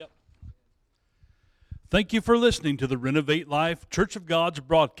Thank you for listening to the Renovate Life Church of God's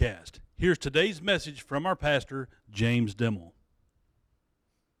broadcast. Here's today's message from our pastor, James Dimmel.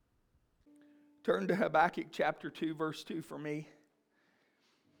 Turn to Habakkuk chapter 2, verse 2 for me.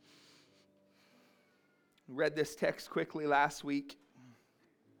 I read this text quickly last week.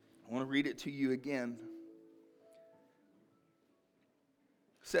 I want to read it to you again.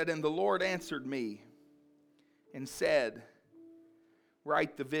 It said, "And the Lord answered me and said,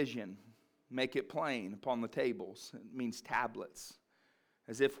 write the vision, make it plain upon the tables." It means tablets,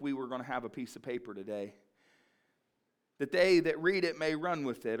 as if we were going to have a piece of paper today. "That they that read it may run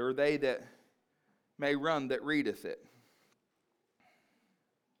with it, or they that may run that readeth it."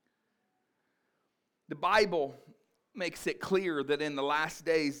 The Bible makes it clear that in the last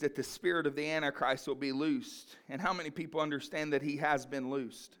days that the spirit of the Antichrist will be loosed. And how many people understand that he has been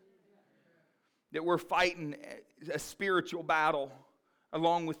loosed? That we're fighting a spiritual battle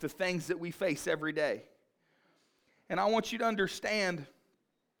along with the things that we face every day. And I want you to understand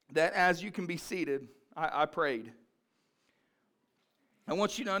that as you can be seated, I prayed. I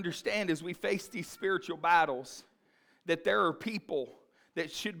want you to understand as we face these spiritual battles that there are people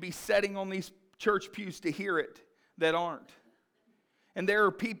that should be sitting on these church pews to hear it that aren't. And there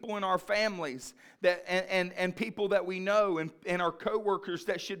are people in our families that and people that we know and our co-workers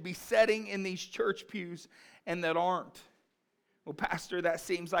that should be sitting in these church pews and that aren't. Well, Pastor, that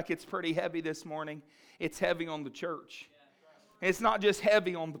seems like it's pretty heavy this morning. It's heavy on the church. It's not just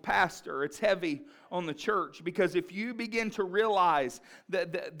heavy on the pastor, it's heavy on the church. Because if you begin to realize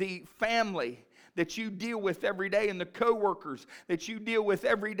that the family that you deal with every day and the co-workers that you deal with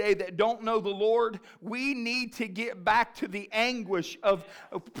every day that don't know the Lord, we need to get back to the anguish of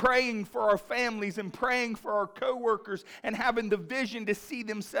praying for our families and praying for our co-workers and having the vision to see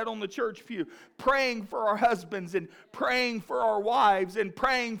them sit on the church pew, praying for our husbands and praying for our wives and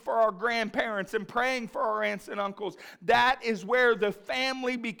praying for our grandparents and praying for our aunts and uncles. That is where the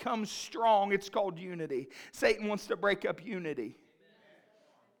family becomes strong. It's called unity. Satan wants to break up unity.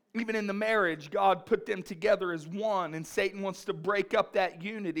 Even in the marriage, God put them together as one, and Satan wants to break up that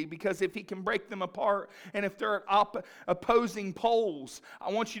unity because if he can break them apart and if they're at opposing poles,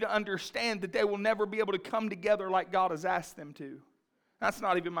 I want you to understand that they will never be able to come together like God has asked them to. That's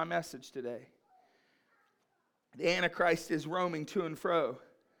not even my message today. The Antichrist is roaming to and fro.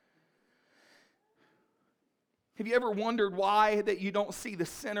 Have you ever wondered why that you don't see the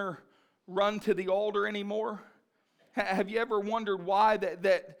sinner run to the altar anymore? Have you ever wondered why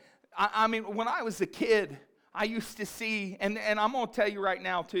I mean, when I was a kid, I used to see, and I'm going to tell you right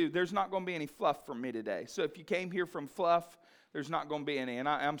now too, there's not going to be any fluff from me today. So if you came here from fluff, there's not going to be any, and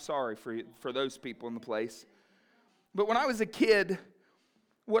I'm sorry for those people in the place. But when I was a kid,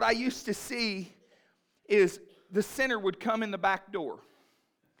 what I used to see is the sinner would come in the back door.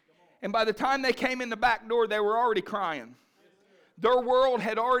 And by the time they came in the back door, they were already crying. Their world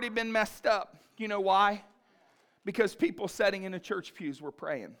had already been messed up. You know why? Because people sitting in the church pews were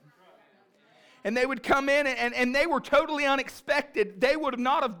praying. And they would come in and they were totally unexpected. They would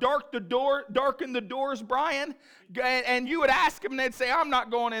not have darkened the doors, Brian. And you would ask them and they'd say, "I'm not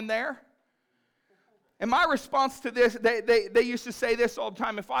going in there." And my response to this, they used to say this all the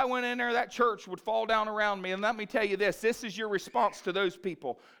time: if I went in there, that church would fall down around me. And let me tell you this is your response to those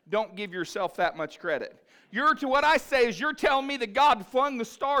people. Don't give yourself that much credit. What I say is you're telling me that God flung the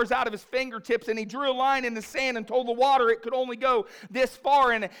stars out of his fingertips and he drew a line in the sand and told the water it could only go this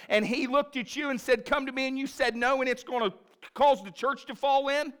far. And he looked at you and said, "Come to me," and you said no, and it's going to cause the church to fall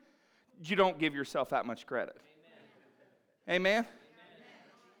in. You don't give yourself that much credit. Amen?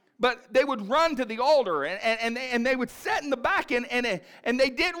 But they would run to the altar and they would sit in the back and they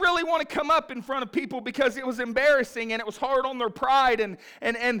didn't really want to come up in front of people because it was embarrassing and it was hard on their pride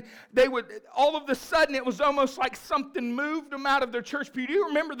and they would, all of a sudden it was almost like something moved them out of their church pew. Do you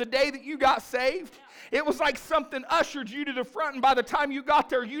remember the day that you got saved? It was like something ushered you to the front, and by the time you got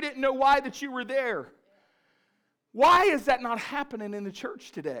there you didn't know why that you were there. Why is that not happening in the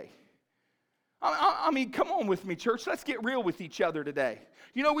church today? I mean, come on with me, church. Let's get real with each other today.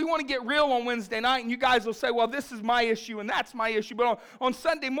 You know, we want to get real on Wednesday night, and you guys will say, "Well, this is my issue, and that's my issue." But on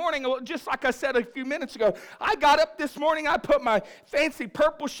Sunday morning, just like I said a few minutes ago, I got up this morning, I put my fancy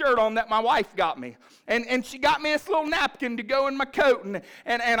purple shirt on that my wife got me. And she got me this little napkin to go in my coat,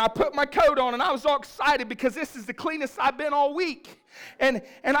 and I put my coat on, and I was all excited because this is the cleanest I've been all week. And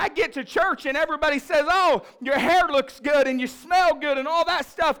I get to church and everybody says, oh, your hair looks good and you smell good and all that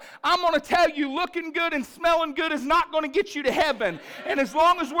stuff. I'm going to tell you, looking good and smelling good is not going to get you to heaven. And as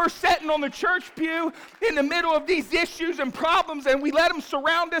long as we're sitting on the church pew in the middle of these issues and problems and we let them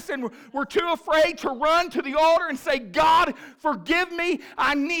surround us and we're too afraid to run to the altar and say, God, forgive me.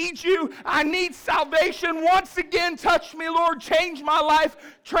 I need you. I need salvation. Once again, touch me, Lord. Change my life.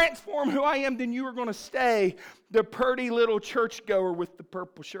 Transform who I am. Then you are going to stay the pretty little churchgoer with the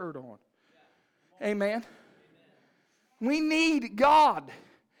purple shirt on. Amen. We need God.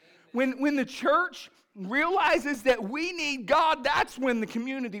 When the church realizes that we need God, that's when the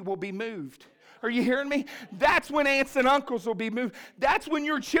community will be moved. Are you hearing me? That's when aunts and uncles will be moved. That's when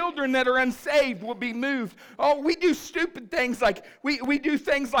your children that are unsaved will be moved. Oh, we do stupid things like, we do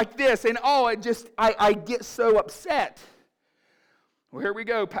things like this, and I get so upset. Well, here we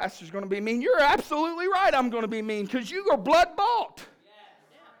go. Pastor's going to be mean. You're absolutely right. I'm going to be mean because you are blood bought.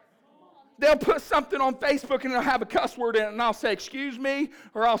 They'll put something on Facebook and they'll have a cuss word in it, and I'll say, excuse me,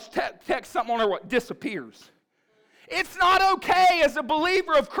 or I'll text something on there what disappears. It's not okay as a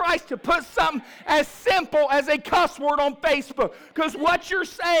believer of Christ to put something as simple as a cuss word on Facebook. Because what you're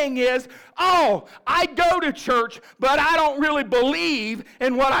saying is, oh, I go to church, but I don't really believe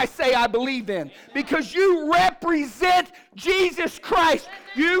in what I say I believe in. Because you represent Jesus Christ.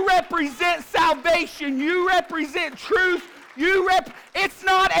 You represent salvation. You represent truth. It's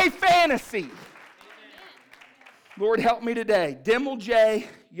not a fantasy. Lord, help me today.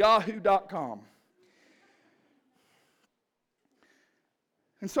 DimmelJ.yahoo.com.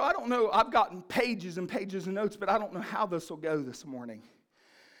 And so I don't know, I've gotten pages and pages of notes, but I don't know how this will go this morning.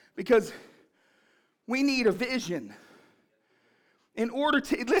 Because we need a vision. In order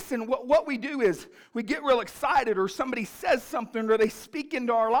to, listen, what we do is we get real excited or somebody says something or they speak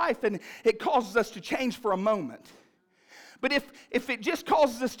into our life and it causes us to change for a moment. But if it just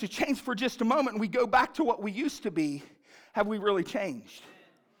causes us to change for just a moment and we go back to what we used to be, have we really changed?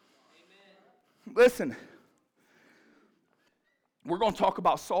 Amen. Listen. We're going to talk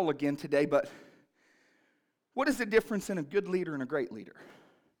about Saul again today, but what is the difference in a good leader and a great leader?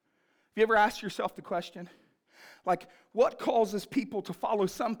 Have you ever asked yourself the question? Like, what causes people to follow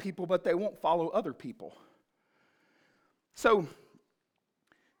some people, but they won't follow other people? So,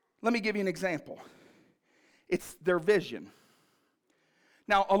 let me give you an example. It's their vision.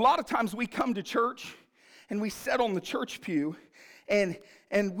 Now, a lot of times we come to church and we sit on the church pew and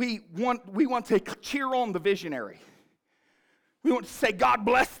we want to cheer on the visionary. We want to say, God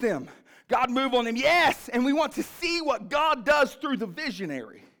bless them. God move on them. Yes, and we want to see what God does through the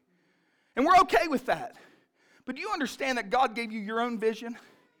visionary. And we're okay with that. But do you understand that God gave you your own vision?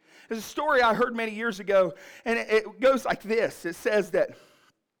 There's a story I heard many years ago, and it goes like this. It says that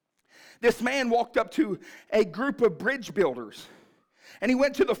this man walked up to a group of bridge builders. And he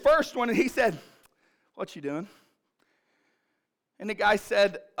went to the first one, and he said, what you doing? And the guy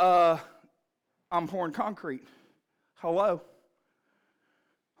said, I'm pouring concrete. Hello?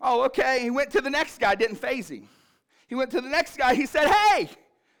 Oh, okay. He went to the next guy, didn't faze him. He went to the next guy, he said, hey,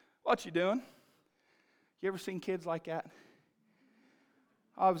 what you doing? You ever seen kids like that?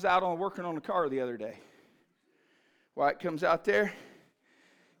 I was out working on a car the other day. White comes out there.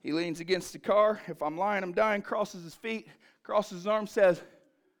 He leans against the car. If I'm lying, I'm dying. Crosses his feet, crosses his arms, says,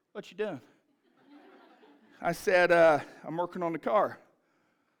 what you doing? I said, I'm working on the car.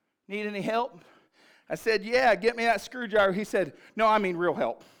 Need any help? I said, yeah, get me that screwdriver. He said, no, I mean real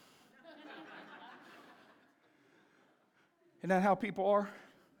help. Isn't that how people are?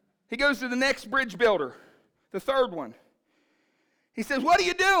 He goes to the next bridge builder, the third one. He says, what are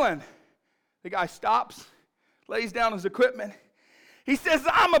you doing? The guy stops, lays down his equipment. He says,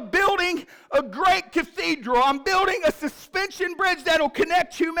 I'm building a great cathedral. I'm building a suspension bridge that will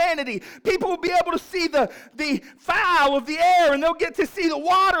connect humanity. People will be able to see the foul of the air, and they'll get to see the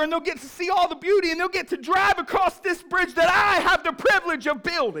water, and they'll get to see all the beauty, and they'll get to drive across this bridge that I have the privilege of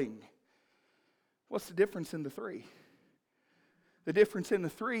building. What's the difference in the three? The difference in the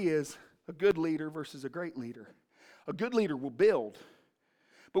three is a good leader versus a great leader. A good leader will build.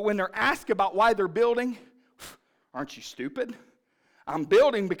 But when they're asked about why they're building, aren't you stupid? I'm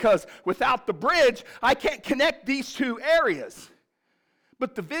building because without the bridge, I can't connect these two areas.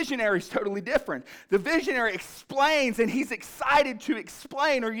 But the visionary is totally different. The visionary explains, and he's excited to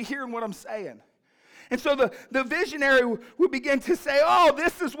explain. Are you hearing what I'm saying? And so the visionary will begin to say, oh,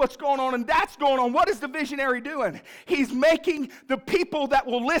 this is what's going on and that's going on. What is the visionary doing? He's making the people that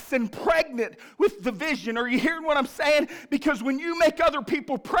will listen pregnant with the vision. Are you hearing what I'm saying? Because when you make other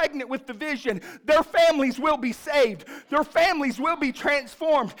people pregnant with the vision, their families will be saved. Their families will be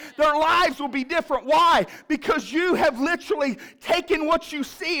transformed. Their lives will be different. Why? Because you have literally taken what you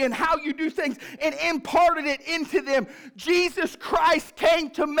see and how you do things and imparted it into them. Jesus Christ came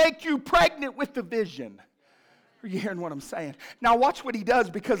to make you pregnant with the vision. Are you hearing what I'm saying? Now watch what he does,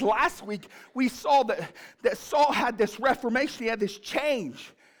 because last week we saw that Saul had this reformation, he had this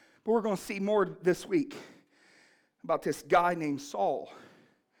change. But we're going to see more this week about this guy named Saul.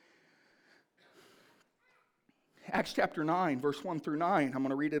 Acts chapter 9, verse 1 through 9. I'm going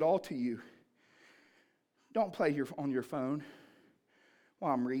to read it all to you. Don't play on your phone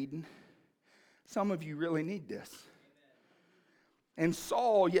while I'm reading. Some of you really need this. And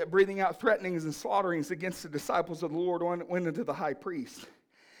Saul, yet breathing out threatenings and slaughterings against the disciples of the Lord, went unto the high priest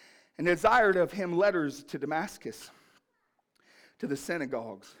and desired of him letters to Damascus, to the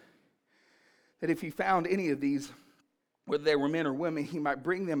synagogues, that if he found any of these, whether they were men or women, he might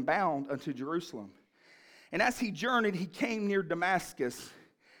bring them bound unto Jerusalem. And as he journeyed, he came near Damascus,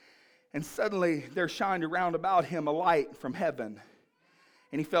 and suddenly there shined around about him a light from heaven.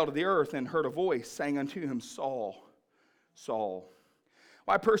 And he fell to the earth and heard a voice saying unto him, Saul, Saul,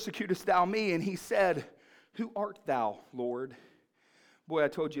 why persecutest thou me? And he said, Who art thou, Lord? Boy, I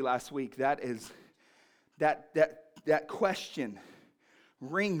told you last week, that question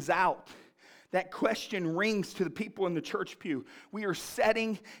rings out. That question rings to the people in the church pew. We are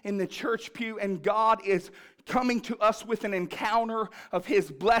sitting in the church pew, and God is coming to us with an encounter of his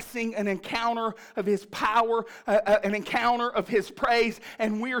blessing, an encounter of his power, an encounter of his praise,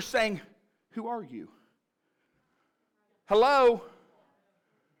 and we are saying, who are you? Hello?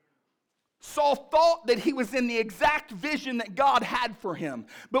 Saul thought that he was in the exact vision that God had for him.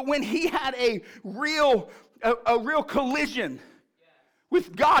 But when he had a real collision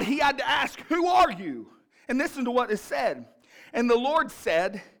with God, he had to ask, who are you? And listen to what is said. And the Lord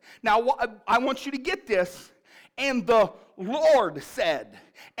said, now I want you to get this. And the Lord said,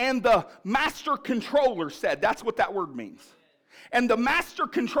 and the master controller said, that's what that word means. And the master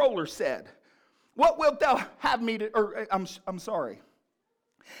controller said, what wilt thou have me to, or I'm sorry.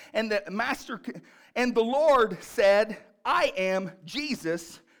 And the Lord said, I am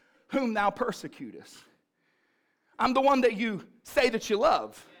Jesus, whom thou persecutest. I'm the one that you say that you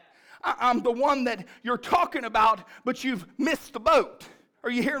love. I'm the one that you're talking about, but you've missed the boat. Are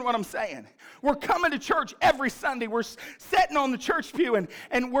you hearing what I'm saying? We're coming to church every Sunday. We're sitting on the church pew,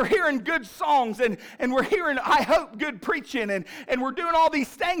 and we're hearing good songs, and we're hearing, I hope, good preaching, and we're doing all these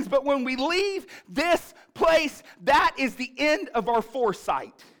things. But when we leave this place, that is the end of our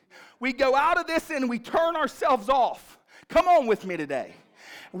foresight. We go out of this and we turn ourselves off. Come on with me today.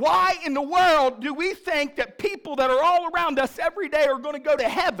 Why in the world do we think that people that are all around us every day are going to go to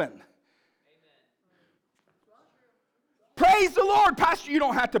heaven? Praise the Lord, Pastor. You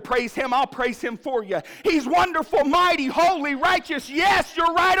don't have to praise him. I'll praise him for you. He's wonderful, mighty, holy, righteous. Yes,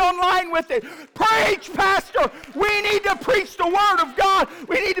 you're right on line with it. Preach, Pastor. We need to preach the word of God.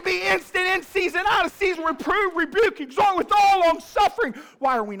 We need to be instant, in season, out of season, reprove, rebuke, exhort with all long suffering.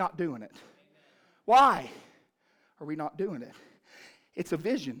 Why are we not doing it? Why are we not doing it? It's a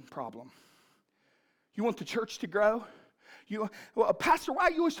vision problem. You want the church to grow? Pastor, why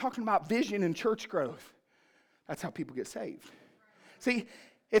are you always talking about vision and church growth? That's how people get saved. See,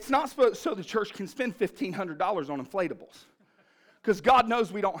 it's not so the church can spend $1,500 on inflatables, because God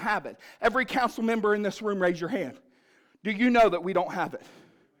knows we don't have it. Every council member in this room, raise your hand. Do you know that we don't have it?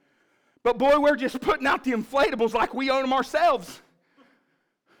 But boy, we're just putting out the inflatables like we own them ourselves.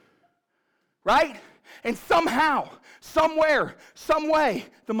 Right? And somehow, somewhere, some way,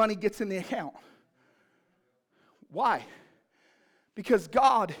 the money gets in the account. Why? Because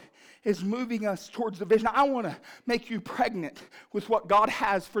God is moving us towards the vision. I want to make you pregnant with what God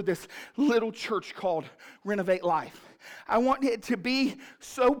has for this little church called Renovate Life. I want it to be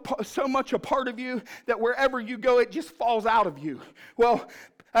so much a part of you that wherever you go, it just falls out of you. Well,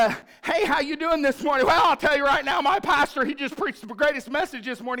 hey, how you doing this morning? Well, I'll tell you right now, my pastor, he just preached the greatest message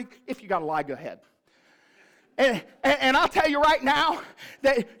this morning. If you got a lie, go ahead. And I'll tell you right now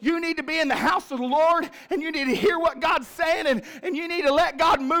that you need to be in the house of the Lord, and you need to hear what God's saying, and you need to let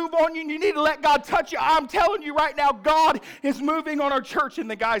God move on you, and you need to let God touch you. I'm telling you right now, God is moving on our church. And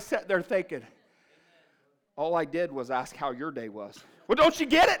the guy sat there thinking, all I did was ask how your day was. Well, don't you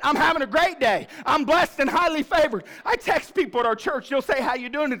get it? I'm having a great day. I'm blessed and highly favored. I text people at our church. They'll say, how you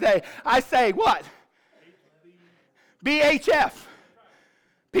doing today? I say, what? BHF.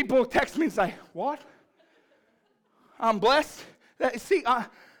 People text me and say, what? I'm blessed. See, I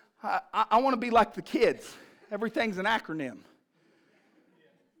want to be like the kids. Everything's an acronym.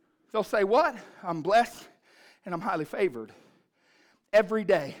 They'll say, what? I'm blessed and I'm highly favored. Every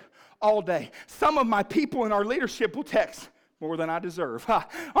day, all day. Some of my people in our leadership will text, more than I deserve.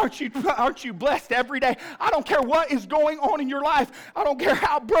 Aren't you blessed every day? I don't care what is going on in your life. I don't care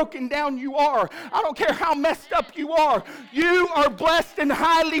how broken down you are. I don't care how messed up you are. You are blessed and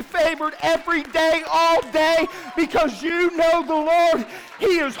highly favored every day, all day, because you know the Lord.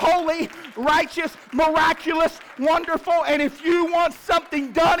 He is holy, righteous, miraculous, wonderful, and if you want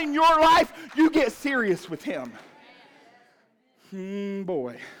something done in your life, you get serious with Him.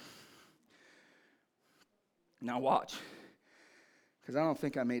 Boy. Now watch. Because I don't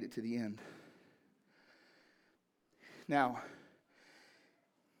think I made it to the end. Now,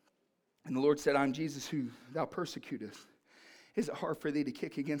 and the Lord said, I'm Jesus who thou persecutest. Is it hard for thee to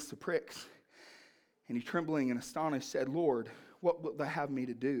kick against the pricks? And he, trembling and astonished, said, Lord, what wilt thou have me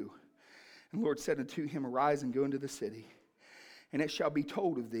to do? And the Lord said unto him, Arise and go into the city, and it shall be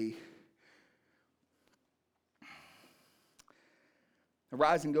told of thee.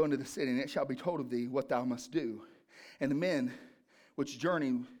 Arise and go into the city, and it shall be told of thee what thou must do. And the men which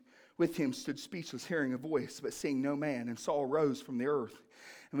journeyed with him stood speechless, hearing a voice, but seeing no man. And Saul rose from the earth.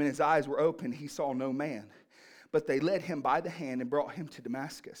 And when his eyes were opened, he saw no man. But they led him by the hand and brought him to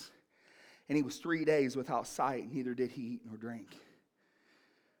Damascus. And he was 3 days without sight, neither did he eat nor drink.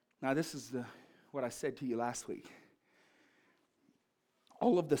 Now this is what I said to you last week.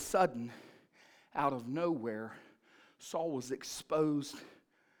 All of the sudden, out of nowhere, Saul was exposed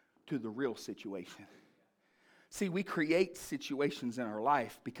to the real situation. See, we create situations in our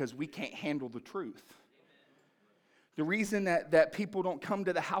life because we can't handle the truth. The reason that people don't come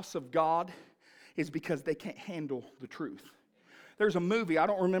to the house of God is because they can't handle the truth. There's a movie, I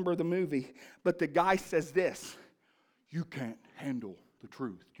don't remember the movie, but the guy says this, you can't handle the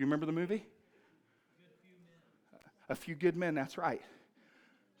truth. Do you remember the movie? A Few Good Men, that's right.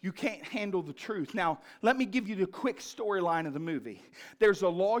 You can't handle the truth. Now, let me give you the quick storyline of the movie. There's a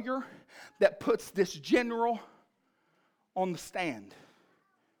lawyer that puts this general on the stand,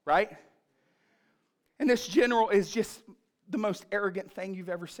 right? And this general is just the most arrogant thing you've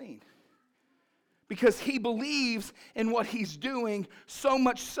ever seen. Because he believes in what he's doing so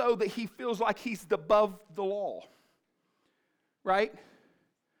much so that he feels like he's above the law, right?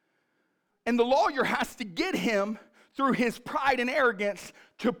 And the lawyer has to get him through his pride and arrogance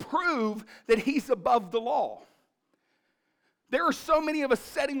to prove that he's above the law. There are so many of us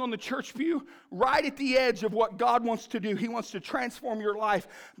sitting on the church pew right at the edge of what God wants to do. He wants to transform your life,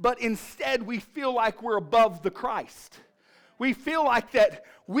 but instead we feel like we're above the Christ. We feel like that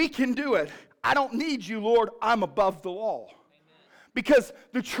we can do it. I don't need you, Lord. I'm above the law. Because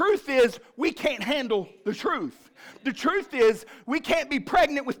the truth is, we can't handle the truth. The truth is, we can't be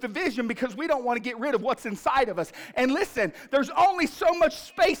pregnant with the vision because we don't want to get rid of what's inside of us. And listen, there's only so much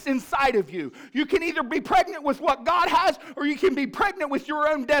space inside of you. You can either be pregnant with what God has, or you can be pregnant with your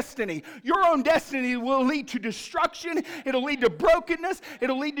own destiny. Your own destiny will lead to destruction. It'll lead to brokenness.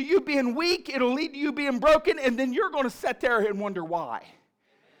 It'll lead to you being weak. It'll lead to you being broken. And then you're going to sit there and wonder why.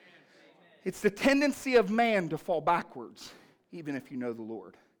 It's the tendency of man to fall backwards, even if you know the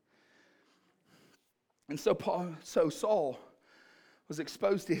Lord. And so Saul was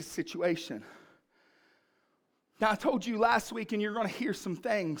exposed to his situation. Now, I told you last week, and you're going to hear some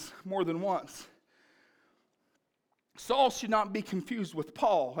things more than once. Saul should not be confused with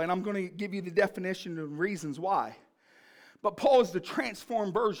Paul, and I'm going to give you the definition and reasons why. But Paul is the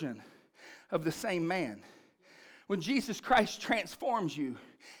transformed version of the same man. When Jesus Christ transforms you,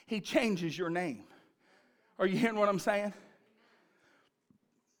 He changes your name. Are you hearing what I'm saying?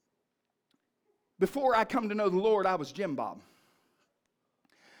 Before I come to know the Lord, I was Jim Bob.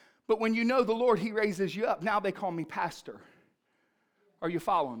 But when you know the Lord, He raises you up. Now they call me pastor. Are you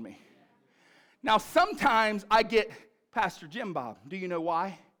following me? Now sometimes I get Pastor Jim Bob. Do you know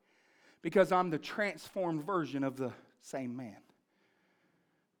why? Because I'm the transformed version of the same man.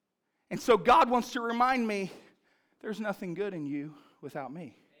 And so God wants to remind me, there's nothing good in you without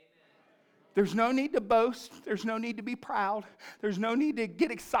me. There's no need to boast. There's no need to be proud. There's no need to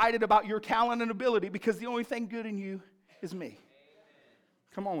get excited about your talent and ability, because the only thing good in you is me.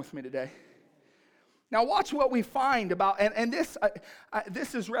 Come on with me today. Now watch what we find about, and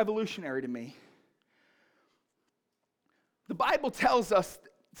this is revolutionary to me. The Bible tells us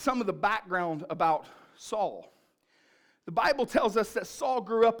some of the background about Saul. The Bible tells us that Saul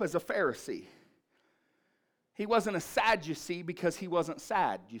grew up as a Pharisee. He wasn't a Sadducee because he wasn't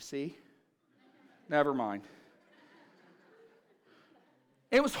sad, you see. Never mind.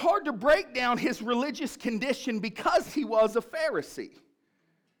 It was hard to break down his religious condition because he was a Pharisee.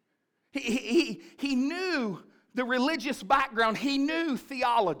 He knew the religious background. He knew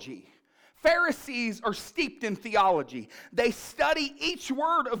theology. Pharisees are steeped in theology. They study each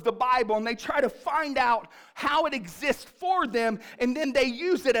word of the Bible and they try to find out how it exists for them, and then they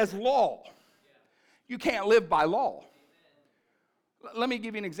use it as law. You can't live by law. Let me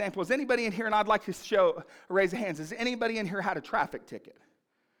give you an example. Is anybody in here, and I'd like to raise of hands, has anybody in here had a traffic ticket?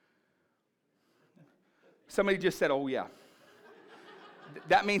 Somebody just said, oh yeah.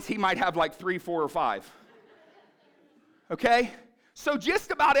 That means he might have like 3, 4, or 5. Okay? So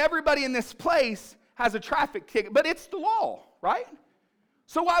just about everybody in this place has a traffic ticket, but it's the law, right?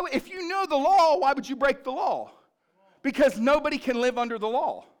 So if you know the law, why would you break the law? Because nobody can live under the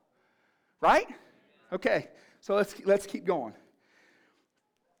law, right? Okay, so let's keep going.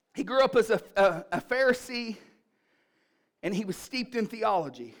 He grew up as a Pharisee, and he was steeped in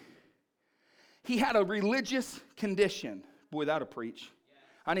theology. He had a religious condition. Boy, that'll preach.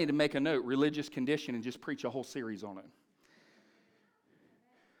 I need to make a note, religious condition, and just preach a whole series on it.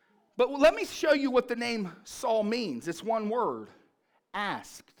 But let me show you what the name Saul means. It's one word,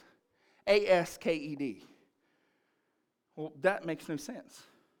 asked, A-S-K-E-D. Well, that makes no sense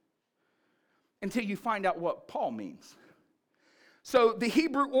until you find out what Paul means. So the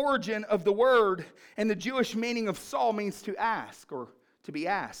Hebrew origin of the word and the Jewish meaning of Saul means to ask or to be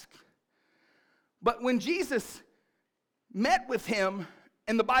asked. But when Jesus met with him,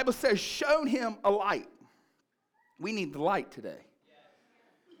 and the Bible says showed him a light. We need the light today.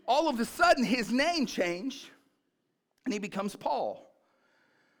 All of a sudden his name changed and he becomes Paul.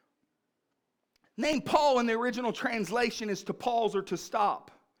 Name Paul in the original translation is to pause or to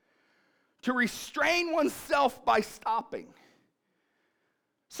stop. To restrain oneself by stopping.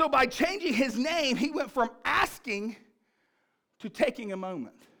 So by changing his name, he went from asking to taking a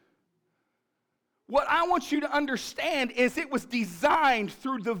moment. What I want you to understand is it was designed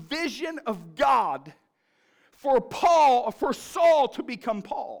through the vision of God for Saul to become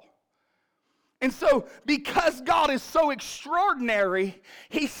Paul. And so, because God is so extraordinary,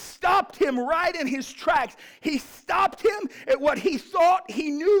 he stopped him right in his tracks. He stopped him at what he thought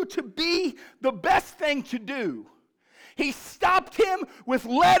he knew to be the best thing to do. He stopped him with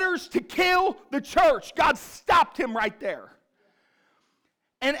letters to kill the church. God stopped him right there.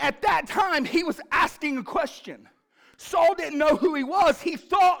 And at that time, he was asking a question. Saul didn't know who he was. He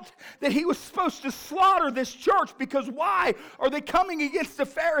thought that he was supposed to slaughter this church because why are they coming against the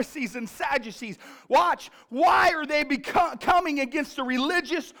Pharisees and Sadducees? Watch, why are they coming against the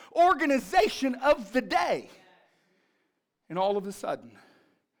religious organization of the day? And all of a sudden,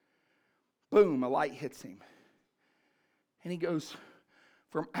 boom, a light hits him. And he goes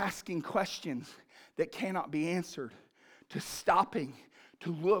from asking questions that cannot be answered to stopping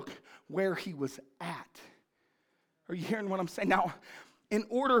to look where he was at. Are you hearing what I'm saying? Now, in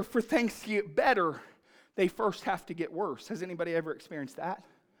order for things to get better, they first have to get worse. Has anybody ever experienced that?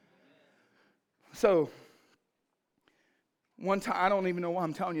 So, one time, I don't even know why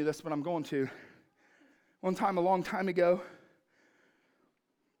I'm telling you this, but I'm going to. One time, a long time ago,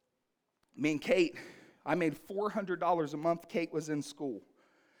 me and Kate, I made $400 a month. Kate was in school.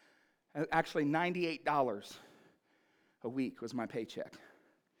 Actually, $98 a week was my paycheck.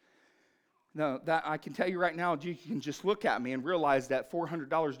 No, that I can tell you right now, you can just look at me and realize that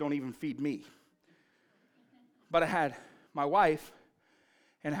 $400 don't even feed me. But I had my wife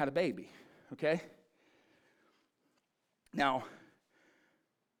and I had a baby, okay? Now,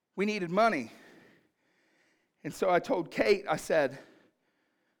 we needed money. And so I told Kate, I said,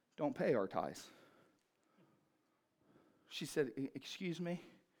 don't pay our tithes. She said, excuse me?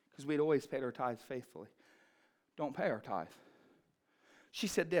 Because we'd always paid our tithes faithfully. Don't pay our tithe. She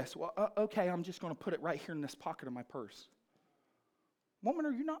said this, well, okay, I'm just going to put it right here in this pocket of my purse. Woman,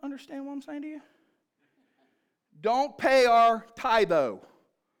 are you not understanding what I'm saying to you? Don't pay our tithe-o.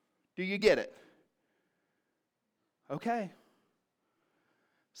 Do you get it? Okay.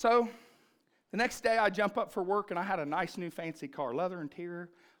 So, the next day I jump up for work and I had a nice new fancy car, leather interior.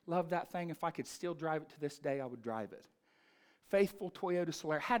 Loved that thing. If I could still drive it to this day, I would drive it. Faithful Toyota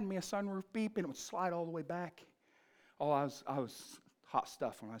Solara. Had me a sunroof beep and it would slide all the way back. Oh, I was hot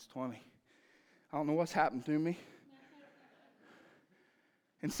stuff when I was 20. I don't know what's happened to me.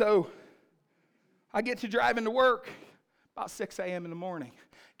 And so, I get to driving to work about 6 a.m. in the morning.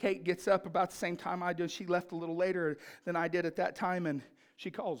 Kate gets up about the same time I do. She left a little later than I did at that time, and she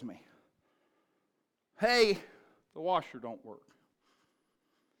calls me. Hey, the washer don't work.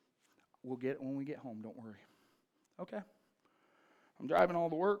 We'll get it when we get home, don't worry. Okay. I'm driving all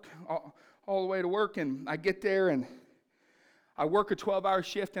the way to work, and I get there, and I work a 12-hour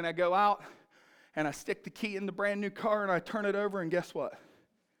shift and I go out and I stick the key in the brand new car and I turn it over and guess what?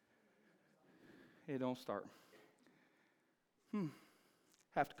 It don't start.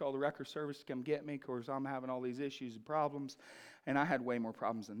 Have to call the wrecker service to come get me because I'm having all these issues and problems. And I had way more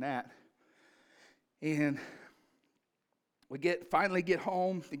problems than that. And we finally get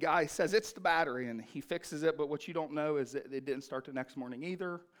home. The guy says it's the battery and he fixes it. But what you don't know is that it didn't start the next morning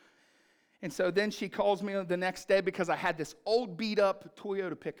either. And so then she calls me the next day because I had this old beat up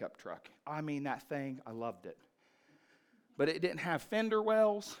Toyota pickup truck. I mean, that thing, I loved it. But it didn't have fender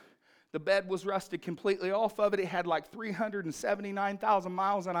wells. The bed was rusted completely off of it. It had like 379,000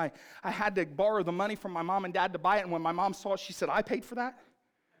 miles, and I had to borrow the money from my mom and dad to buy it. And when my mom saw it, she said, "I paid for that?"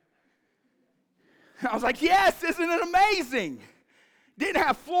 And I was like, "Yes, isn't it amazing?" Didn't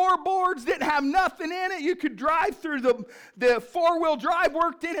have floorboards, didn't have nothing in it. You could drive through the four-wheel drive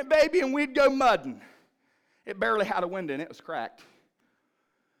worked in it, baby, and we'd go mudding. It barely had a window in it. It was cracked.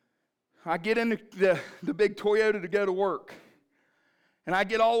 I get in the big Toyota to go to work. And I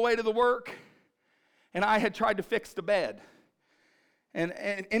get all the way to the work, and I had tried to fix the bed. And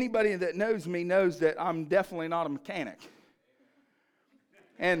anybody that knows me knows that I'm definitely not a mechanic.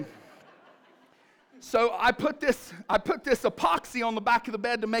 And so I put this epoxy on the back of the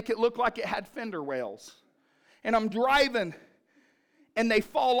bed to make it look like it had fender wells. And I'm driving, and they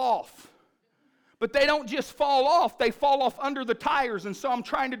fall off. But they don't just fall off, they fall off under the tires. And so I'm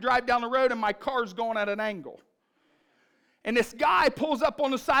trying to drive down the road, and my car's going at an angle. And this guy pulls up on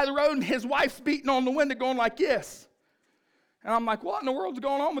the side of the road, and his wife's beating on the window going like this. And I'm like, what in the world's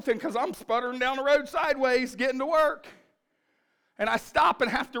going on with him? Because I'm sputtering down the road sideways, getting to work. And I stop and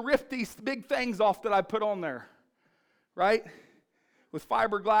have to rip these big things off that I put on there, right? With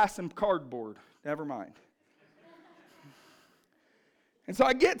fiberglass and cardboard. Never mind. And so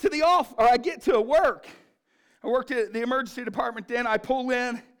I get to work. I worked at the emergency department then. I pull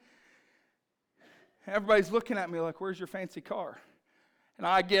in. Everybody's looking at me like, "Where's your fancy car?" And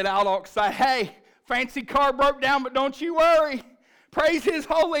I get out all excited. "Hey, fancy car broke down, but don't you worry. Praise his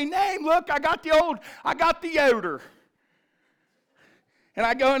holy name. Look, I got the Yoder." And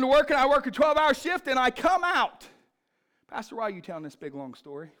I go into work, and I work a 12-hour shift, and I come out. "Pastor, why are you telling this big, long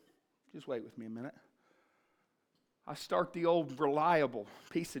story?" Just wait with me a minute. I start the old reliable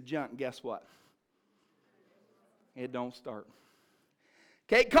piece of junk, and guess what? It don't start.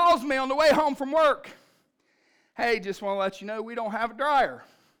 Kate calls me on the way home from work. "Hey, just want to let you know we don't have a dryer."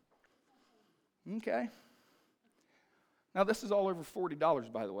 Okay. Now, this is all over $40,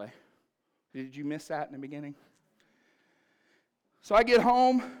 by the way. Did you miss that in the beginning? So I get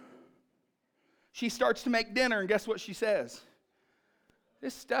home. She starts to make dinner, and guess what she says?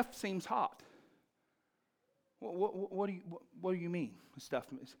 "This stuff seems hot." What do you mean, stuff?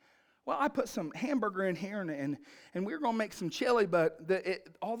 "Well, I put some hamburger in here, and we were going to make some chili, but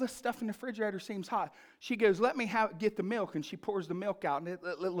all this stuff in the refrigerator seems hot." She goes, "Let me get the milk," and she pours the milk out, and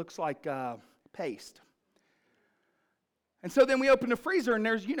it looks like paste. And so then we open the freezer, and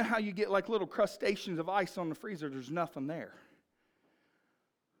there's, you know how you get like little crustaceans of ice on the freezer? There's nothing there.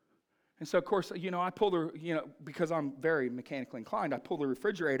 And so, of course, I pull because I'm very mechanically inclined, I pull the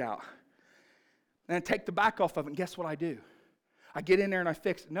refrigerator out, and I take the back off of it, and guess what I do? I get in there and I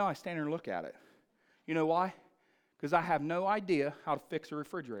fix it. No, I stand there and look at it. You know why? Because I have no idea how to fix a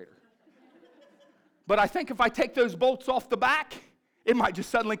refrigerator. But I think if I take those bolts off the back, it might just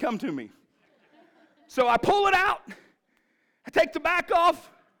suddenly come to me. So I pull it out, I take the back off,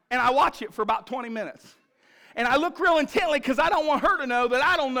 and I watch it for about 20 minutes. And I look real intently because I don't want her to know that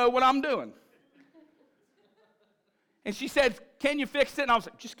I don't know what I'm doing. And she said, "Can you fix it?" And I was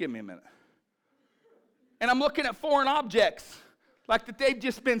like, "Just give me a minute." And I'm looking at foreign objects like that they've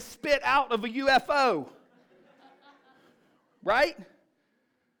just been spit out of a UFO. Right?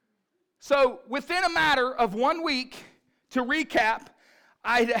 So within a matter of 1 week, to recap,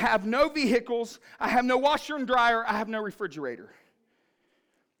 I have no vehicles, I have no washer and dryer, I have no refrigerator.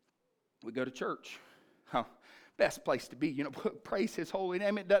 We go to church. Best place to be, praise his holy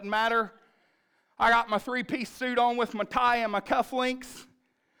name, it doesn't matter. I got my 3-piece suit on with my tie and my cufflinks.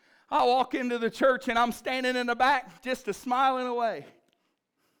 I walk into the church and I'm standing in the back just a smiling away.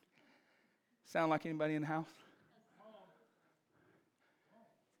 Sound like anybody in the house?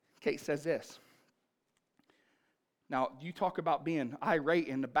 Kate says this. Now, you talk about being irate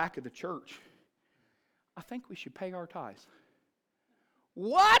in the back of the church. "I think we should pay our tithes."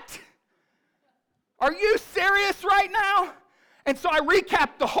 What? Are you serious right now? And so I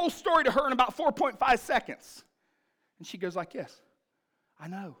recapped the whole story to her in about 4.5 seconds. And she goes like this. "I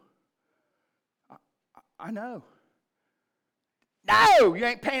know. I know." "No, you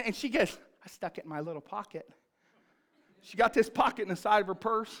ain't paying." And she goes, "I stuck it in my little pocket." She got this pocket in the side of her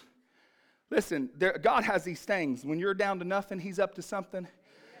purse. Listen, God has these things. When you're down to nothing, He's up to something.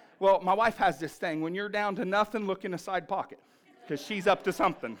 Well, my wife has this thing. When you're down to nothing, look in the side pocket, because she's up to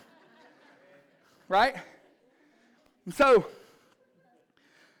something. Right? And so,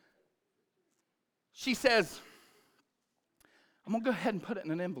 she says, I'm going to go ahead and put it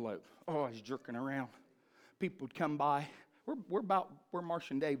in an envelope. Oh, I was jerking around. People would come by. We're about where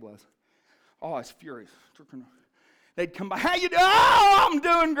Marsh and Dave was. Oh, I was furious. They'd come by. How you doing? Oh, I'm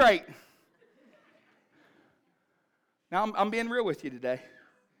doing great. Now, I'm being real with you today,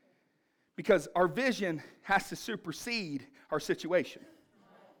 because our vision has to supersede our situation.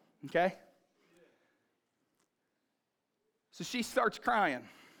 Okay? So she starts crying.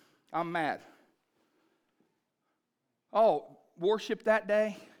 I'm mad. Oh, worship that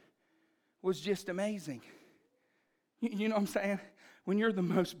day was just amazing. You know what I'm saying? When you're the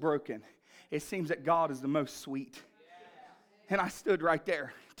most broken, it seems that God is the most sweet. And I stood right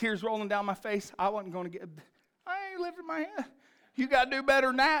there, tears rolling down my face. I wasn't going to I ain't lifting my hand. You got to do better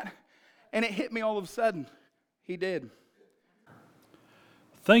than that. And it hit me all of a sudden. He did.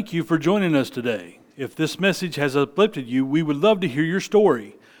 Thank you for joining us today. If this message has uplifted you, we would love to hear your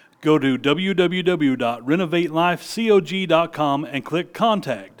story. Go to www.renovatelife.cog.com and click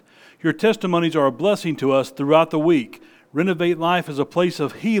Contact. Your testimonies are a blessing to us throughout the week. Renovate Life is a place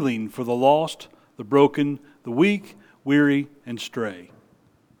of healing for the lost, the broken, the weak, weary, and stray.